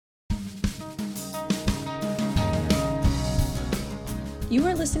You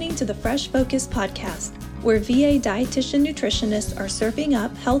are listening to the Fresh Focus podcast, where VA dietitian nutritionists are serving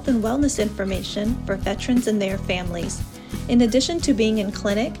up health and wellness information for veterans and their families. In addition to being in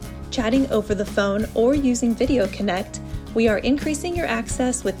clinic, chatting over the phone, or using Video Connect, we are increasing your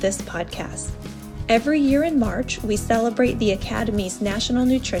access with this podcast. Every year in March, we celebrate the Academy's National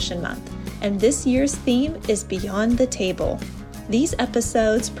Nutrition Month, and this year's theme is Beyond the Table. These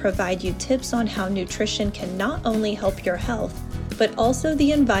episodes provide you tips on how nutrition can not only help your health, but also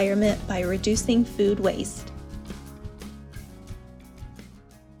the environment by reducing food waste.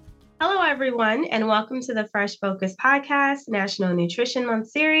 Hello, everyone, and welcome to the Fresh Focus Podcast National Nutrition Month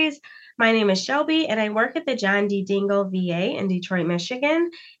series. My name is Shelby, and I work at the John D. Dingle VA in Detroit, Michigan,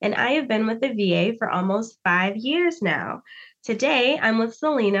 and I have been with the VA for almost 5 years now. Today, I'm with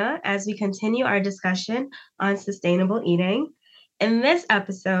Selena as we continue our discussion on sustainable eating. In this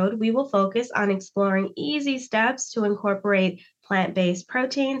episode, we will focus on exploring easy steps to incorporate plant-based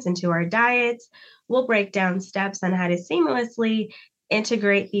proteins into our diets. We'll break down steps on how to seamlessly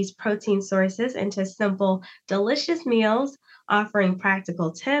integrate these protein sources into simple, delicious meals, offering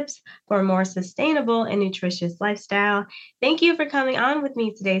practical tips for a more sustainable and nutritious lifestyle. Thank you for coming on with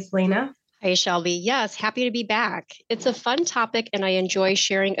me today, Selena. Hi, Shelby. Yes, happy to be back. It's a fun topic, and I enjoy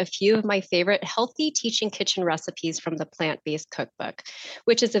sharing a few of my favorite healthy teaching kitchen recipes from the Plant-Based Cookbook,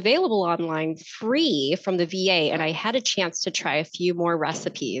 which is available online free from the VA, and I had a chance to try a few more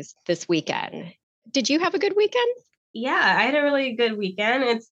recipes this weekend. Did you have a good weekend? Yeah, I had a really good weekend.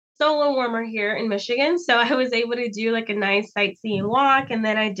 It's still a little warmer here in Michigan, so I was able to do like a nice sightseeing walk, and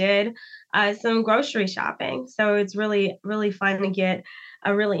then I did some grocery shopping. So it's really, really fun to get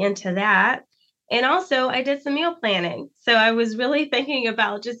really into that. And also I did some meal planning. So I was really thinking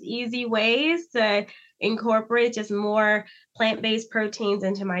about just easy ways to incorporate just more plant-based proteins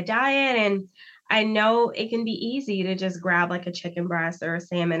into my diet. And I know it can be easy to just grab like a chicken breast or a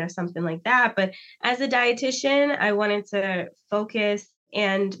salmon or something like that. But as a dietitian, I wanted to focus,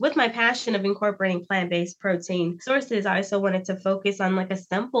 and with my passion of incorporating plant-based protein sources, I also wanted to focus on like a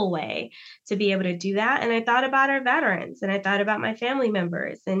simple way to be able to do that. And I thought about our veterans, and I thought about my family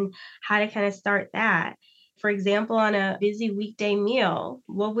members and how to kind of start that. For example, on a busy weekday meal,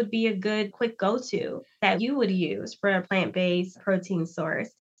 what would be a good quick go-to that you would use for a plant-based protein source?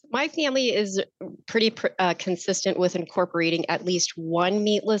 My family is pretty consistent with incorporating at least one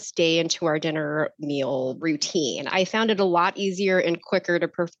meatless day into our dinner meal routine. I found it a lot easier and quicker to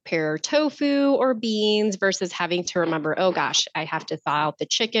prepare tofu or beans versus having to remember, oh gosh, I have to thaw out the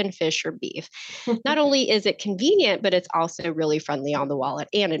chicken, fish, or beef. Not only is it convenient, but it's also really friendly on the wallet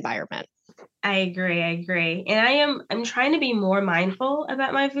and environment. I agree. And I'm trying to be more mindful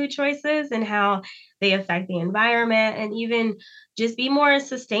about my food choices and how they affect the environment, and even just be more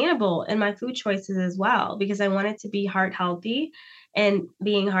sustainable in my food choices as well, because I want it to be heart healthy. And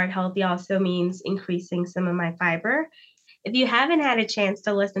being heart healthy also means increasing some of my fiber. If you haven't had a chance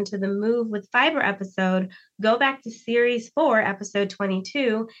to listen to the Move with Fiber episode, go back to Series 4, Episode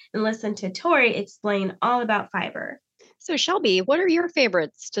 22, and listen to Tori explain all about fiber. So Shelby, what are your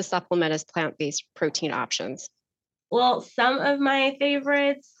favorites to supplement as plant-based protein options? Well, some of my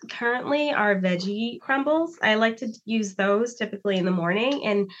favorites currently are veggie crumbles. I like to use those typically in the morning.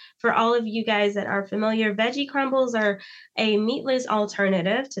 And for all of you guys that are familiar, veggie crumbles are a meatless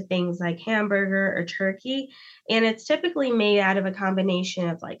alternative to things like hamburger or turkey. And it's typically made out of a combination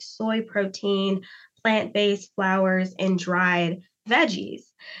of like soy protein, plant-based flours, and dried veggies.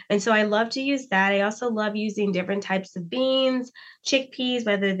 And so I love to use that. I also love using different types of beans, chickpeas,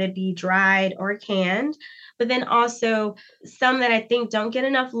 whether they be dried or canned. But then also some that I think don't get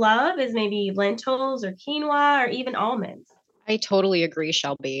enough love is maybe lentils or quinoa or even almonds. I totally agree,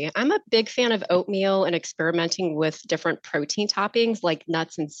 Shelby. I'm a big fan of oatmeal and experimenting with different protein toppings like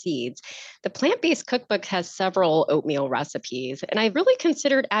nuts and seeds. The Plant-Based Cookbook has several oatmeal recipes, and I really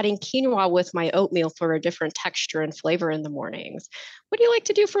considered adding quinoa with my oatmeal for a different texture and flavor in the mornings. What do you like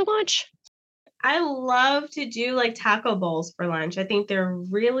to do for lunch? I love to do like taco bowls for lunch. I think they're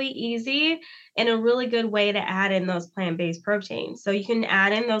really easy and a really good way to add in those plant-based proteins. So you can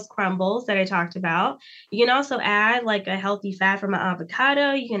add in those crumbles that I talked about. You can also add like a healthy fat from an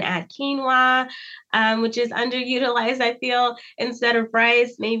avocado. You can add quinoa, which is underutilized, I feel. Instead of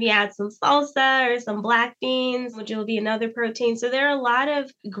rice, maybe add some salsa or some black beans, which will be another protein. So there are a lot of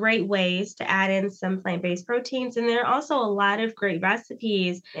great ways to add in some plant-based proteins. And there are also a lot of great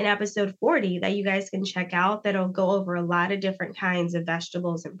recipes in episode 40 that you guys can check out that'll go over a lot of different kinds of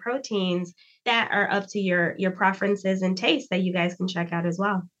vegetables and proteins that are up to your preferences and tastes that you guys can check out as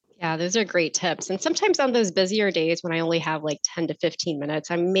well. Yeah, those are great tips. And sometimes on those busier days when I only have like 10 to 15 minutes,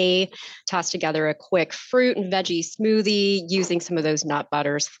 I may toss together a quick fruit and veggie smoothie using some of those nut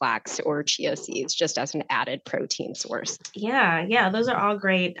butters, flax, or chia seeds just as an added protein source. Yeah, those are all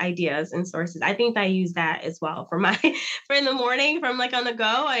great ideas and sources. I think I use that as well for my for in the morning from like on the go.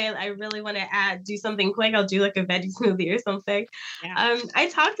 I really want to do something quick. I'll do like a veggie smoothie or something. Yeah. I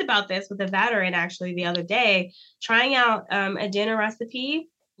talked about this with a veteran actually the other day, trying out a dinner recipe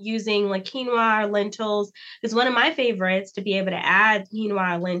using like quinoa or lentils. Because one of my favorites to be able to add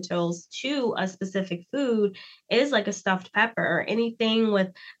quinoa or lentils to a specific food is like a stuffed pepper or anything with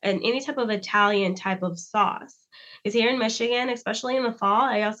any type of Italian type of sauce. Is here in Michigan, especially in the fall,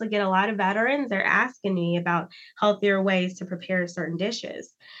 I also get a lot of veterans. They're asking me about healthier ways to prepare certain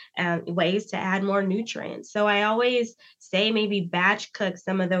dishes and ways to add more nutrients. So I always say maybe batch cook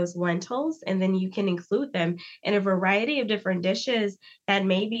some of those lentils, and then you can include them in a variety of different dishes that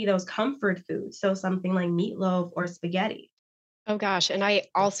may be those comfort foods. So something like meatloaf or spaghetti. Oh gosh, and I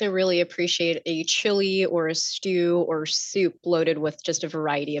also really appreciate a chili or a stew or soup loaded with just a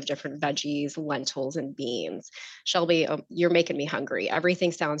variety of different veggies, lentils, and beans. Shelby, you're making me hungry.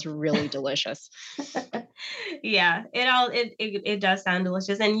 Everything sounds really delicious. Yeah, it does sound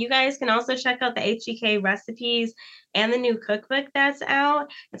delicious. And you guys can also check out the HGK recipes and the new cookbook that's out.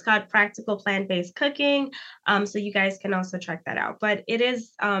 It's called Practical Plant-Based Cooking. So you guys can also check that out. But it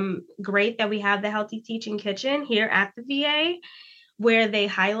is great that we have the Healthy Teaching Kitchen here at the VA, where they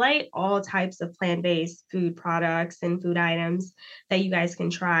highlight all types of plant-based food products and food items that you guys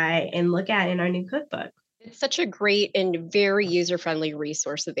can try and look at in our new cookbook. It's such a great and very user-friendly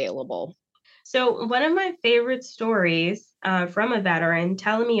resource available. So, one of my favorite stories from a veteran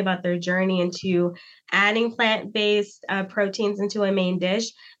telling me about their journey into adding plant based proteins into a main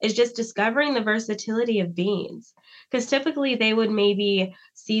dish is just discovering the versatility of beans. Because typically they would maybe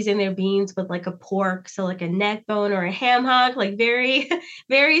season their beans with like a pork, so like a neck bone or a ham hock, like very,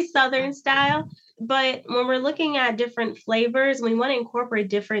 very Southern style. But when we're looking at different flavors, we want to incorporate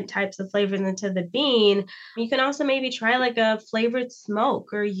different types of flavors into the bean. You can also maybe try like a flavored smoke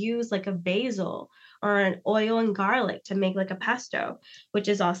or use like a basil or an oil and garlic to make like a pesto, which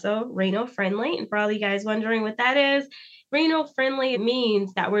is also renal friendly. And for all you guys wondering what that is, renal friendly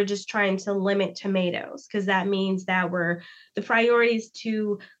means that we're just trying to limit tomatoes because that means that the priority is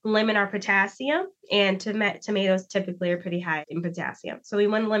to limit our potassium, and tomatoes typically are pretty high in potassium. So we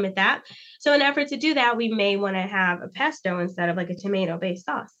want to limit that. So in effort to do that, we may want to have a pesto instead of like a tomato based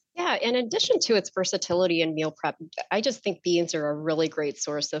sauce. Yeah, in addition to its versatility in meal prep, I just think beans are a really great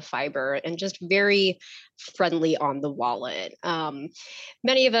source of fiber and just very friendly on the wallet.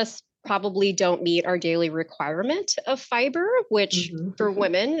 Many of us probably don't meet our daily requirement of fiber, which for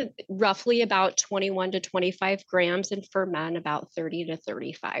women, roughly about 21 to 25 grams, and for men, about 30 to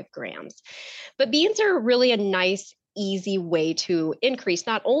 35 grams. But beans are really a nice easy way to increase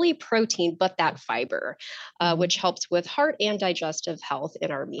not only protein, but that fiber, which helps with heart and digestive health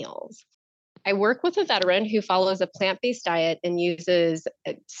in our meals. I work with a veteran who follows a plant based diet and uses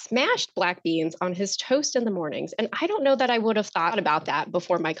smashed black beans on his toast in the mornings. And I don't know that I would have thought about that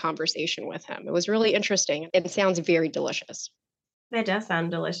before my conversation with him. It was really interesting. It sounds very delicious. That does sound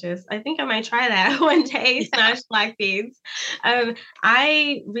delicious. I think I might try that one day, smashed black beans.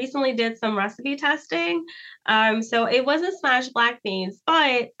 I recently did some recipe testing. So it wasn't smashed black beans,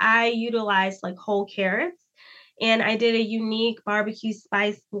 but I utilized like whole carrots and I did a unique barbecue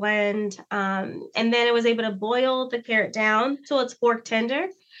spice blend. And then I was able to boil the carrot down till it's fork tender.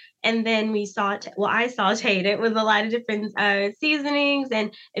 And then I sauteed it with a lot of different seasonings,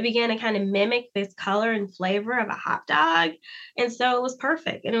 and it began to kind of mimic this color and flavor of a hot dog. And so it was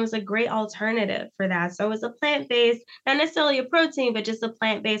perfect. And it was a great alternative for that. So it was a plant-based, not necessarily a protein, but just a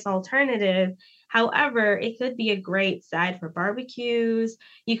plant-based alternative. However, it could be a great side for barbecues.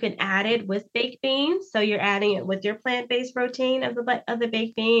 You can add it with baked beans. So you're adding it with your plant-based protein of the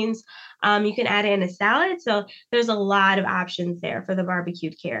baked beans. You can add it in a salad. So there's a lot of options there for the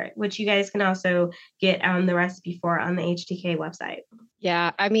barbecued carrot, which you guys can also get the recipe for on the HTK website.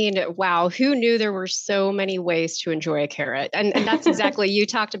 Yeah, I mean, wow, who knew there were so many ways to enjoy a carrot? And that's exactly, you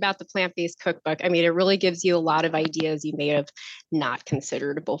talked about the plant-based cookbook. I mean, it really gives you a lot of ideas you may have not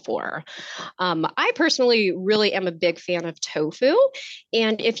considered before. I personally really am a big fan of tofu.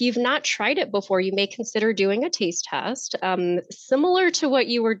 And if you've not tried it before, you may consider doing a taste test. Similar to what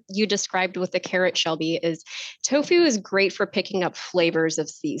you described with the carrot, Shelby, is tofu is great for picking up flavors of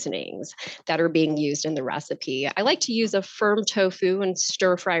seasonings that are being used in the recipe. I like to use a firm tofu and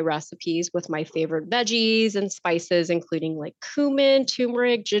stir fry recipes with my favorite veggies and spices, including like cumin,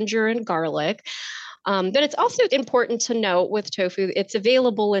 turmeric, ginger, and garlic. But it's also important to note with tofu, it's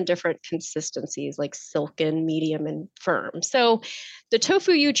available in different consistencies like silken, medium, and firm. So the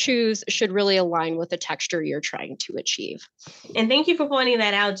tofu you choose should really align with the texture you're trying to achieve. And thank you for pointing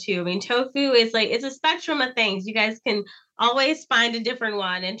that out too. I mean, tofu is like, it's a spectrum of things. You guys can always find a different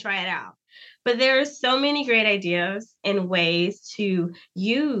one and try it out. But there are so many great ideas and ways to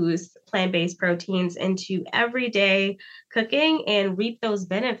use plant-based proteins into everyday cooking and reap those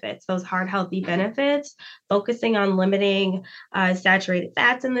benefits, those heart healthy benefits, focusing on limiting saturated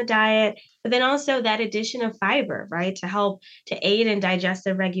fats in the diet, but then also that addition of fiber, right, to help to aid in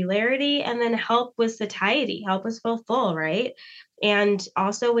digestive regularity and then help with satiety, help us feel full, right? And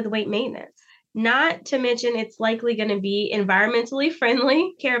also with weight maintenance. Not to mention, it's likely going to be environmentally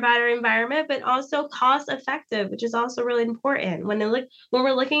friendly, care about our environment, but also cost effective, which is also really important. When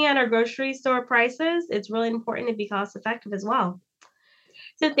we're looking at our grocery store prices, it's really important to be cost effective as well.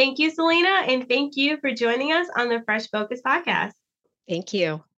 So thank you, Selena, and thank you for joining us on the Fresh Focus podcast. Thank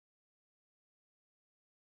you.